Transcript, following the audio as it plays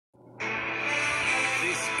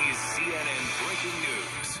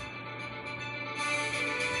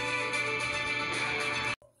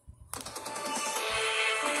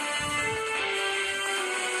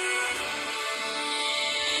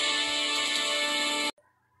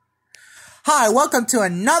Hi, welcome to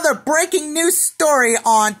another breaking news story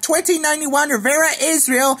on 2091 Rivera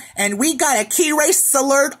Israel, and we got a key race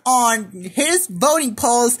alert on his voting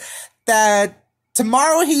polls that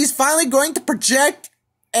tomorrow he's finally going to project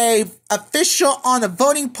a official on the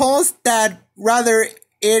voting polls that rather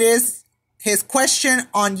it is his question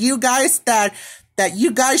on you guys that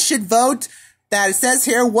you guys should vote. That it says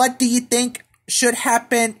here, what do you think should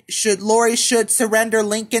happen? Should Lori surrender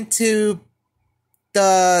Lincoln to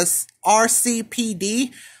the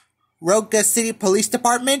RCPD, Roca City Police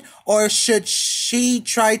Department, or should she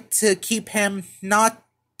try to keep him, not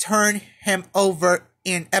turn him over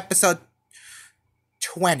in episode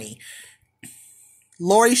 20?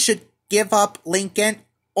 Lori should give up Lincoln,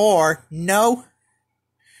 or no,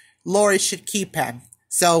 Lori should keep him.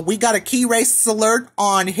 So we got a key race alert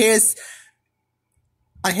on his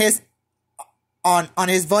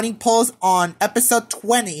voting polls on episode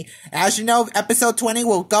 20. As you know, episode 20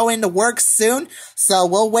 will go into work soon, so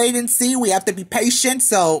we'll wait and see. We have to be patient.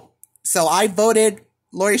 So I voted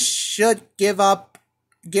Lori should give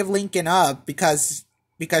Lincoln up because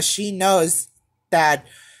she knows that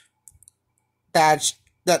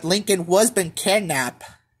Lincoln was been kidnapped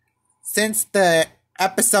since the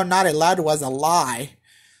episode Not Allowed was a lie.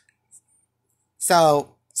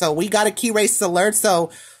 So we got a key race alert. So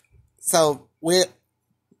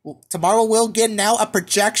tomorrow we'll get now a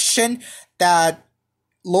projection that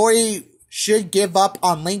Lori should give up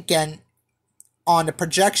on Lincoln on the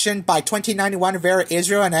projection by 2091 Rivera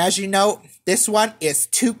Israel. And as you know, this one is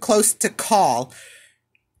too close to call.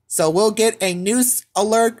 So we'll get a news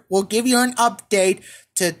alert. We'll give you an update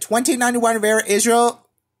to 2091 Rivera Israel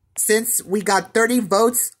since we got 30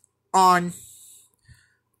 votes on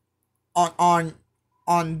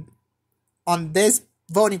this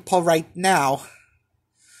voting poll right now.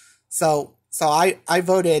 So I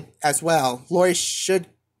voted as well. Lori should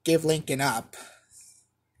give Lincoln up.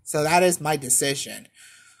 So that is my decision.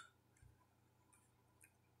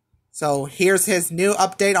 So here's his new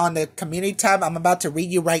update on the community tab. I'm about to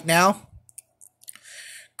read you right now.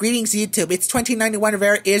 Greetings YouTube. It's 2091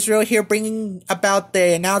 Rivera Israel here, bringing about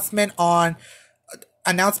the announcement,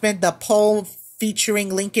 the poll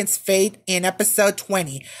featuring Lincoln's fate in episode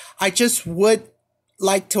 20. I just would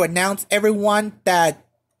like to announce everyone that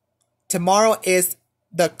tomorrow is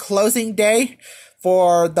the closing day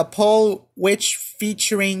for the poll, which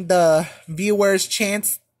featuring the viewers'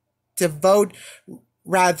 chance to vote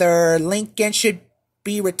rather Lincoln should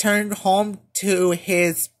be returned home to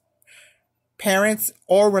his parents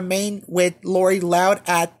or remain with Lori Loud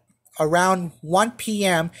at around 1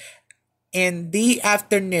 p.m. in the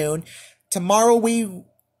afternoon. Tomorrow we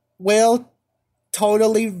will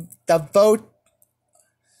totally the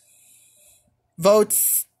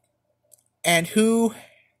votes, and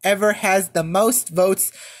whoever has the most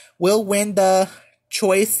votes will win the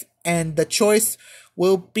choice, and the choice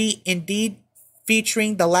will be indeed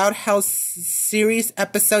featuring the Loud House series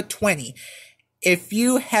episode 20. If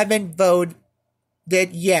you haven't voted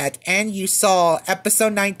yet and you saw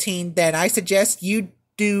episode 19, then I suggest you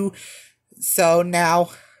do so now,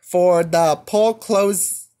 for the poll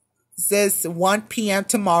closes 1 p.m.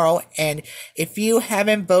 tomorrow, and if you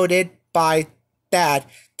haven't voted by that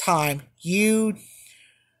time, you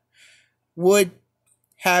would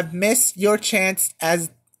have missed your chance,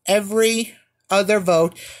 as every other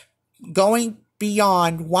vote going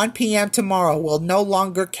beyond 1 p.m. tomorrow will no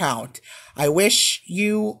longer count. I wish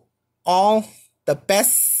you all the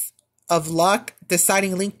best of luck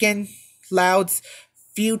deciding Lincoln Loud's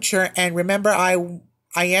future, and remember, I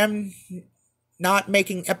am not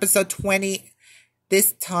making episode 20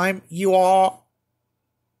 this time. You all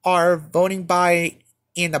are voting by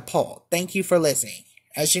in the poll. Thank you for listening.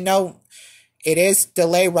 As you know, it is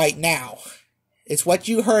delayed right now. It's what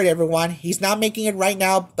you heard, everyone. He's not making it right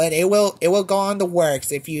now, but it will go on the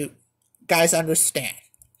works, if you guys understand.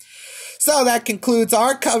 So that concludes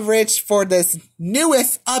our coverage for this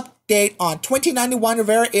newest update on 2091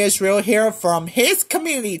 Rivera Israel here from his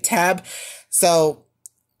community tab. So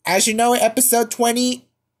as you know, episode 20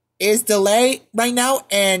 is delayed right now,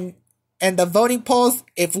 and the voting polls,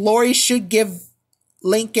 if Lori should give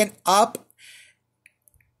Lincoln up,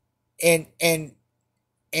 and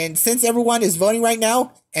since everyone is voting right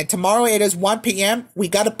now, and tomorrow it is 1 p.m., we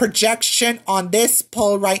got a projection on this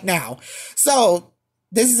poll right now. So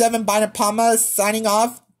this is Evan Bynum Palma signing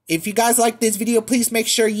off. If you guys like this video, please make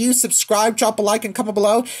sure you subscribe, drop a like, and comment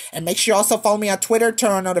below. And make sure you also follow me on Twitter,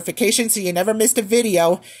 turn on notifications so you never miss a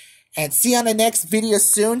video. And see you on the next video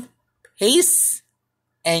soon. Peace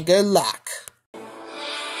and good luck.